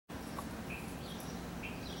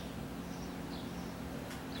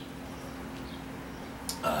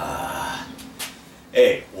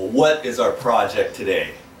Hey, well, what is our project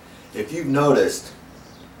today? If you've noticed,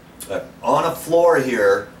 on a floor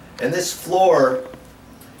here, and this floor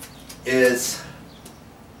is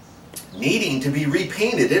needing to be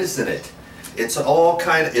repainted, isn't it? It's all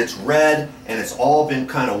it's red and it's all been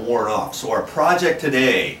kind of worn off. So our project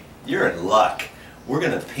today, you're in luck. We're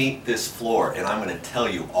going to paint this floor, and I'm going to tell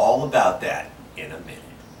you all about that in a minute.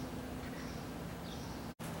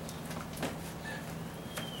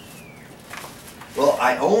 Well,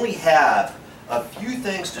 I only have a few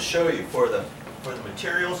things to show you for the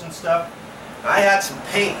materials and stuff. I had some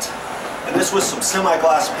paint, and this was some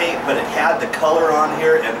semi-gloss paint, but it had the color on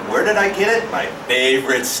here. And where did I get it? My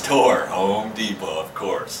favorite store, Home Depot, of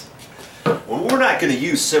course. Well, we're not going to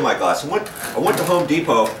use semi-gloss. I went to Home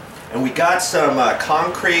Depot, and we got some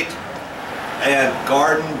concrete and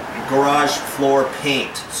garage floor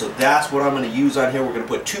paint. So that's what I'm going to use on here. We're going to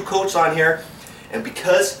put 2 coats on here, and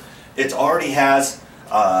because it already has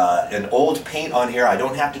an old paint on here, I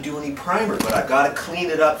don't have to do any primer, but I've got to clean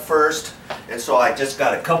it up first. And so I just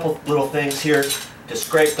got a couple little things here to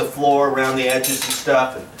scrape the floor around the edges and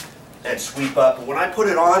stuff and sweep up. And when I put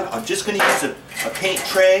it on, I'm just going to use a paint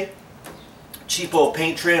tray, cheap old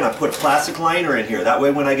paint tray, and I put a plastic liner in here. That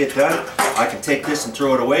way when I get done, I can take this and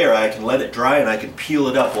throw it away, or I can let it dry and I can peel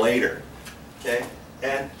it up later. Okay?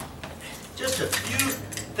 And just a few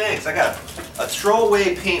things. I got a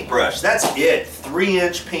throwaway paintbrush. That's it.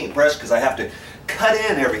 3-inch paintbrush, because I have to cut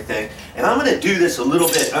in everything. And I'm going to do this a little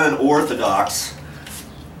bit unorthodox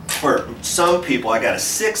for some people. I got a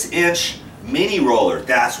 6-inch mini roller.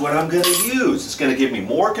 That's what I'm going to use. It's going to give me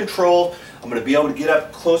more control. I'm going to be able to get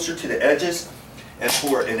up closer to the edges. And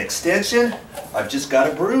for an extension, I've just got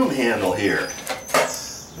a broom handle here.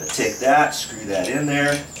 I'm going to take that, screw that in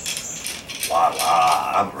there.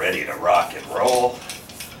 Voila, I'm ready to rock and roll.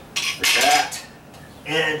 That,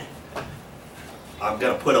 and I'm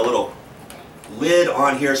going to put a little lid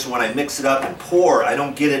on here so when I mix it up and pour, I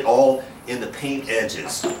don't get it all in the paint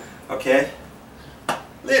edges. Okay?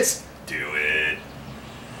 Let's do it.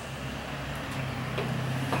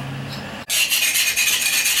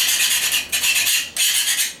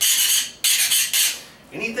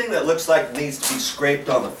 Anything that looks like it needs to be scraped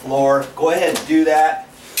on the floor, go ahead and do that.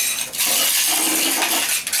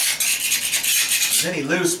 Any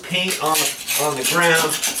loose paint on the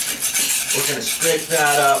ground, we're going to scrape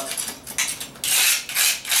that up.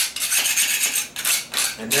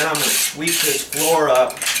 And then I'm going to sweep this floor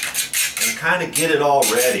up and kind of get it all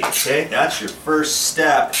ready. Okay, that's your first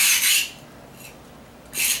step.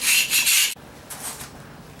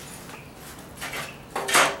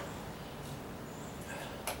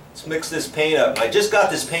 Let's mix this paint up. I just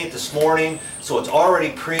got this paint this morning, so it's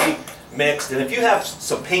already pre-mixed. And if you have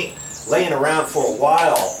some paint laying around for a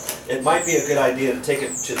while, it might be a good idea to take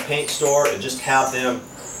it to the paint store and just have them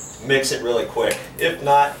mix it really quick. If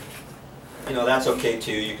not, you know, that's okay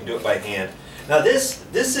too. You can do it by hand. Now this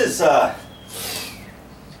is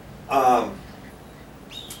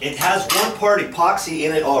it has 1 part epoxy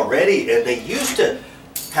in it already, and they used to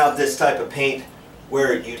have this type of paint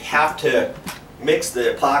where you'd have to mix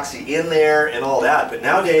the epoxy in there and all that, but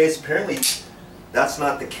nowadays apparently that's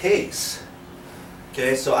not the case.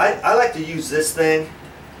 Okay, so I like to use this thing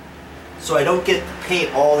so I don't get the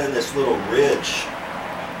paint all in this little ridge.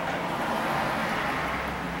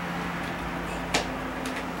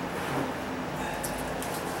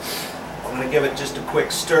 I'm going to give it just a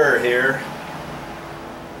quick stir here.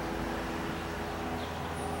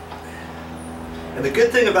 And the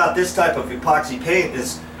good thing about this type of epoxy paint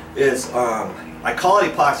is I call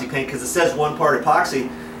it epoxy paint because it says 1 part epoxy.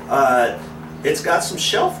 It's got some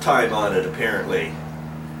shelf time on it apparently.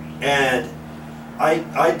 And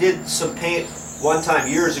I did some paint one time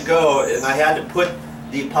years ago, and I had to put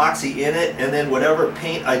the epoxy in it, and then whatever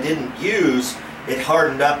paint I didn't use, it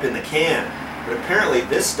hardened up in the can. But apparently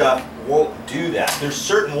this stuff won't do that. There's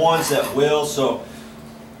certain ones that will, so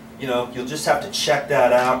you know, you'll just have to check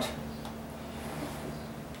that out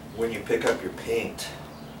when you pick up your paint.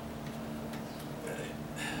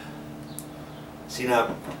 See,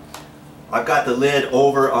 now I've got the lid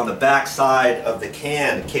over on the back side of the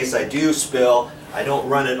can in case I do spill. I don't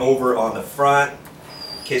run it over on the front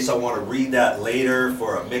in case I want to read that later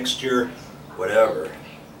for a mixture, whatever.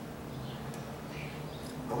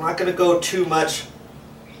 I'm not going to go too much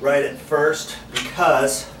right at first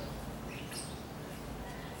because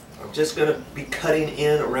I'm just going to be cutting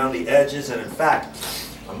in around the edges, and in fact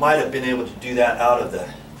I might have been able to do that out of the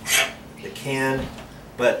can,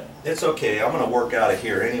 but it's okay. I'm going to work out of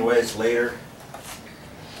here anyways later.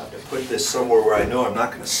 I have to put this somewhere where I know I'm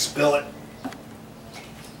not going to spill it.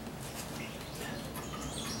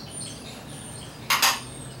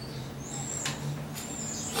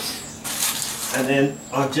 And then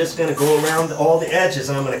I'm just going to go around all the edges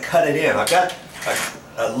and I'm going to cut it in. I've got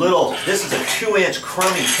a little, this is a 2-inch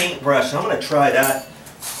crummy paintbrush. I'm going to try that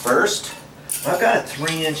first. I've got a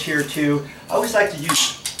 3-inch here too. I always like to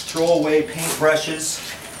use throwaway paintbrushes.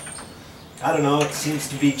 I don't know, it seems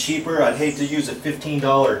to be cheaper. I'd hate to use a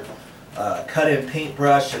 $15 cut-in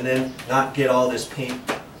paintbrush and then not get all this paint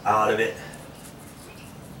out of it.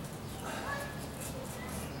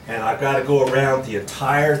 And I've got to go around the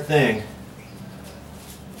entire thing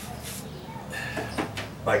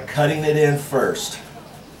by cutting it in first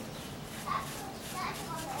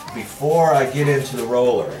before I get into the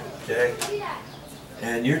roller, okay?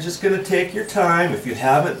 And you're just going to take your time. If you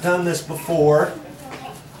haven't done this before,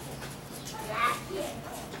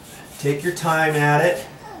 take your time at it.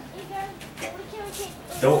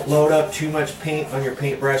 Don't load up too much paint on your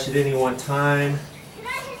paintbrush at any one time.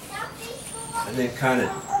 And then kind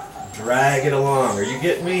of drag it along. Are you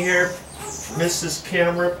getting me here, Mrs.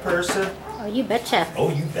 Camera Person? Oh, you betcha. Oh,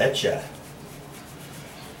 you betcha.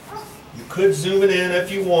 You could zoom it in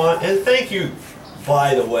if you want. And thank you,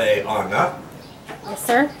 by the way, Anna. Yes,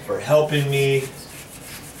 sir. For helping me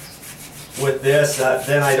with this.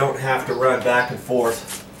 Then I don't have to run back and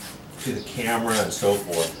forth to the camera and so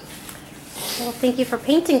forth. Well, thank you for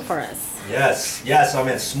painting for us. Yes, yes, I'm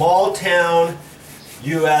in small town,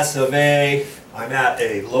 US of A. I'm at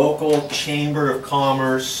a local Chamber of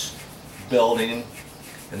Commerce building,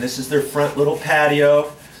 and this is their front little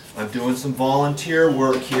patio. I'm doing some volunteer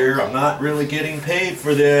work here. I'm not really getting paid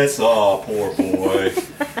for this. Oh, poor boy.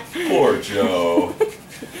 Poor Joe.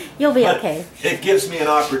 You'll be but okay. It gives me an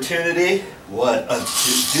opportunity.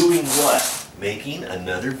 Doing what? Making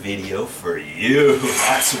another video for you.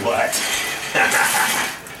 That's what.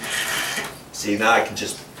 See, now I can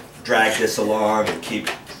just drag this along and keep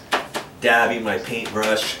dabbing my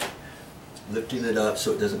paintbrush, lifting it up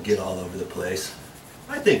so it doesn't get all over the place.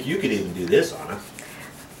 I think you could even do this, Anna.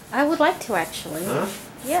 I would like to, actually. Huh?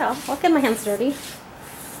 Yeah, I'll get my hands dirty.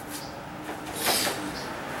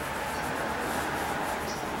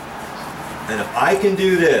 And if I can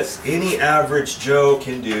do this, any average Joe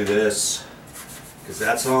can do this, because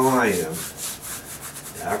that's all I am.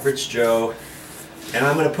 The average Joe. And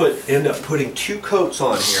I'm going to end up putting 2 coats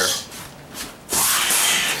on here.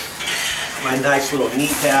 My nice little knee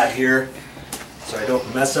pad here, so I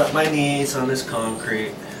don't mess up my knees on this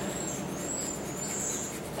concrete.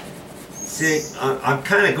 See, I'm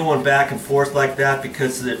kind of going back and forth like that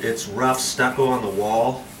because it's rough stucco on the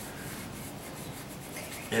wall.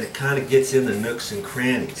 And it kind of gets in the nooks and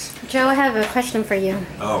crannies. Joe, I have a question for you.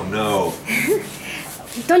 Oh no.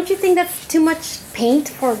 Don't you think that's too much paint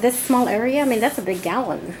for this small area? I mean, that's a big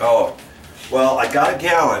gallon. Oh, well, I got a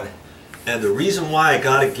gallon, and the reason why I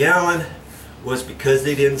got a gallon was because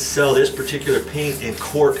they didn't sell this particular paint in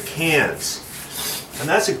quart cans. And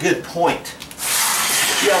that's a good point.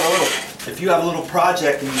 If you have a little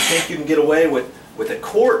project and you think you can get away with a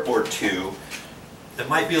quart or 2, it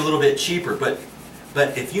might be a little bit cheaper, but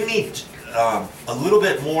if you need a little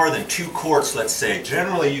bit more than 2 quarts, let's say,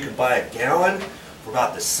 generally you can buy a gallon for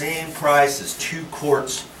about the same price as 2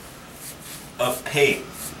 quarts of paint.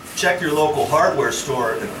 Check your local hardware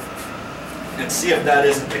store and see if that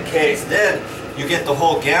isn't the case. Then you get the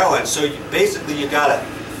whole gallon, so basically you got a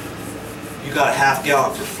half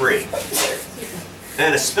gallon for free.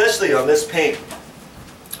 And especially on this paint,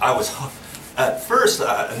 I was at first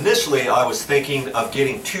initially I was thinking of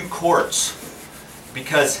getting 2 quarts,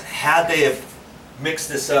 because had they have mixed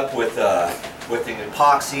this up with the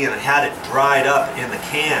epoxy and had it dried up in the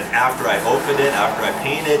can after I opened it, after I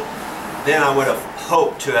painted, then I would have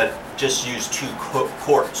hoped to have just used 2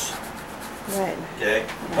 quarts. Right. Okay,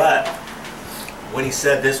 but when he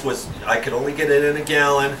said this was, I could only get it in a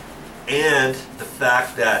gallon, and the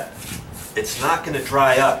fact that it's not going to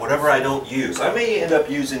dry up, whatever I don't use. I may end up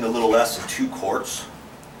using a little less than 2 quarts.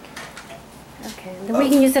 Okay, then we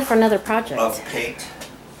can use it for another project. Of paint.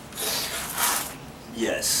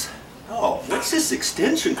 Yes. Oh, what's this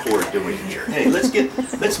extension cord doing here? Hey,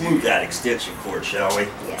 let's move that extension cord, shall we?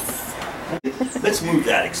 Yes. Let's move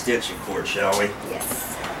that extension cord, shall we?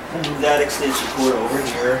 Yes. We'll move that extension cord over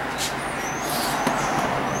here.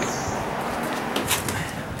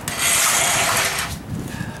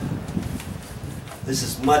 This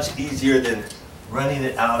is much easier than running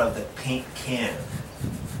it out of the paint can.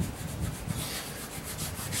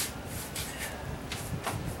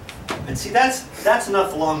 And see, that's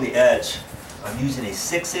enough along the edge. I'm using a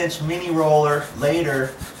 6-inch mini roller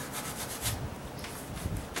later.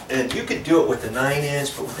 And you could do it with a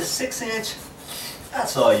 9-inch, but with a 6-inch,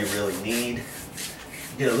 that's all you really need.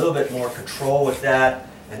 You get a little bit more control with that,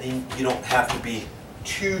 and then you don't have to be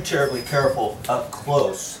too terribly careful up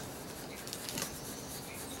close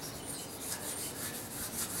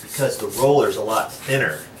because the roller's a lot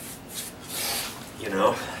thinner, you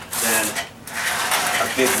know, than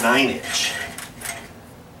a big 9-inch.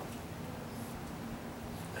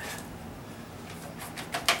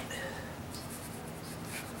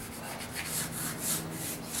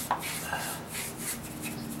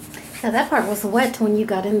 Now that part was wet when you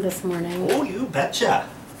got in this morning. Oh, you betcha.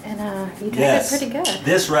 And you did it pretty good.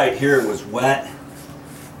 This right here was wet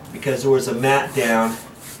because there was a mat down.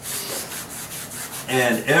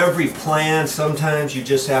 And every plan, sometimes you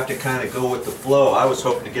just have to kind of go with the flow. I was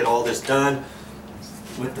hoping to get all this done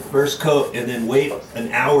with the first coat and then wait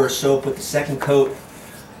an hour or so, put the second coat.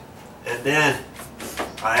 And then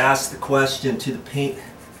I asked the question to the paint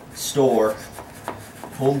store,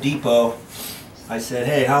 Home Depot. I said,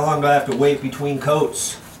 hey, how long do I have to wait between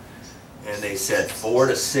coats? And they said 4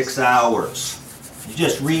 to 6 hours. You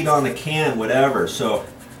just read on the can, whatever. So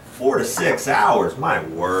 4 to 6 hours, my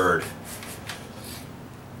word.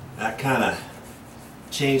 That kind of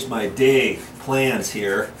changed my day plans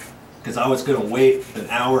here because I was going to wait an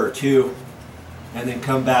hour or two and then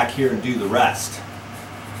come back here and do the rest.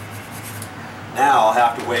 Now I'll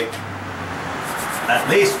have to wait at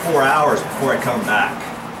least 4 hours before I come back,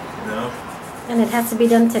 you know? And it has to be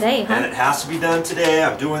done today, huh? And it has to be done today.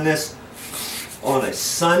 I'm doing this on a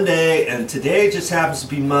Sunday, and today just happens to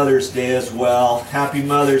be Mother's Day as well. Happy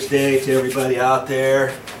Mother's Day to everybody out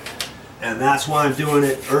there. And that's why I'm doing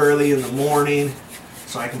it early in the morning,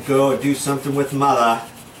 so I can go and do something with Mother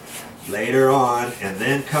later on, and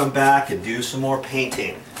then come back and do some more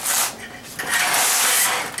painting.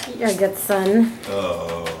 You're a good son.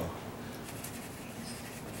 Oh.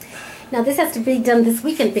 Now this has to be done this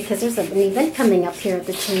weekend because there's an event coming up here at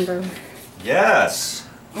the chamber. Yes.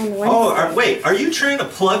 On Wednesday. Oh, wait, are you trying to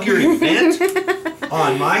plug your event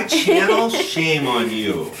on my channel? Shame on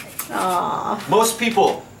you. Aww. Most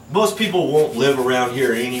people won't live around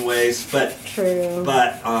here anyways, but true.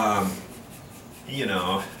 But you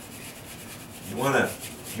know, you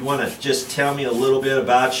wanna just tell me a little bit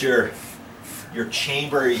about your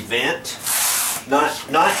chamber event?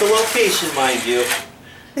 Not the location, mind you.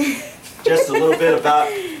 Just a little bit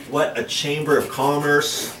about what a Chamber of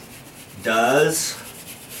Commerce does.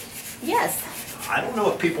 Yes. I don't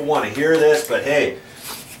know if people want to hear this, but hey.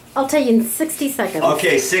 I'll tell you in 60 seconds.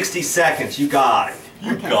 Okay, 60 seconds. You got it.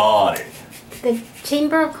 You got it. The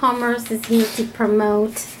Chamber of Commerce is here to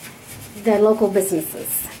promote the local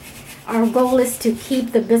businesses. Our goal is to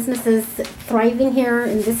keep the businesses thriving here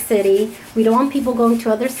in this city. We don't want people going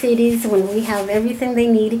to other cities when we have everything they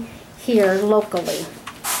need here locally.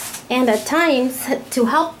 And at times, to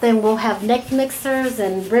help them, we'll have neck mixers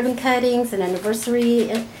and ribbon cuttings and anniversaries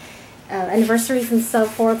and so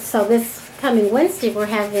forth. So this coming Wednesday, we're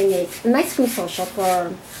having an ice cream social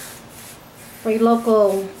for a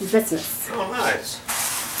local business. Oh, nice.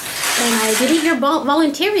 And I believe you're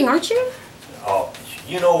volunteering, aren't you? Oh,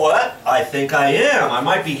 you know what? I think I am. I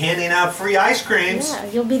might be handing out free ice creams. Yeah,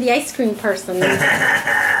 you'll be the ice cream person.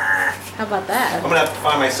 How about that? I'm gonna have to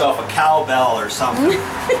find myself a cowbell or something.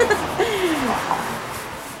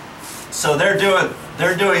 So they're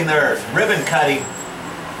doing their ribbon cutting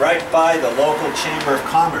right by the local Chamber of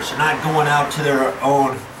Commerce. They're not going out to their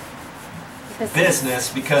own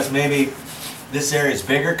business because maybe this area is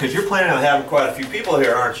bigger. Because you're planning on having quite a few people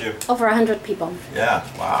here, aren't you? Over 100 people. Yeah.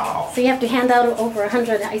 Wow. So you have to hand out over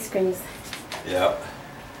 100 ice creams. Yep.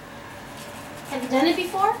 Have you done it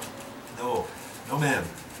before? No, ma'am.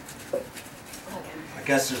 Okay. I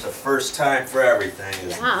guess there's a first time for everything.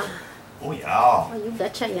 Yeah. Oh yeah. Oh, you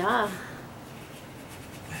betcha, yeah.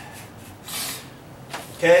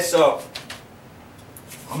 Okay, so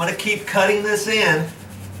I'm gonna keep cutting this in.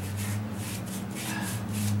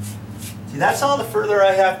 See, that's all the further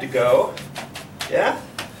I have to go. Yeah?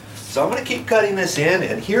 So I'm gonna keep cutting this in,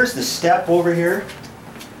 and here's the step over here.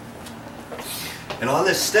 And on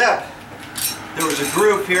this step, there was a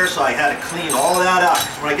groove here, so I had to clean all that up.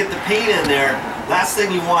 When I get the paint in there, last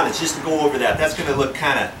thing you want is just to go over that. That's gonna look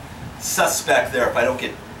kind of suspect there if I don't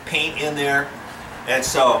get paint in there. And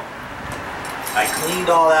so I cleaned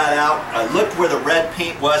all that out. I looked where the red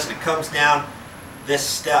paint was, and it comes down this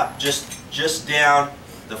step, just down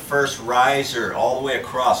the first riser all the way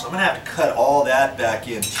across. So I'm gonna have to cut all that back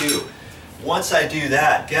in too. Once I do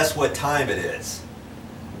that, guess what time it is?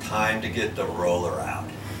 Time to get the roller out.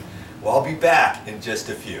 Well, I'll be back in just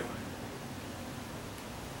a few.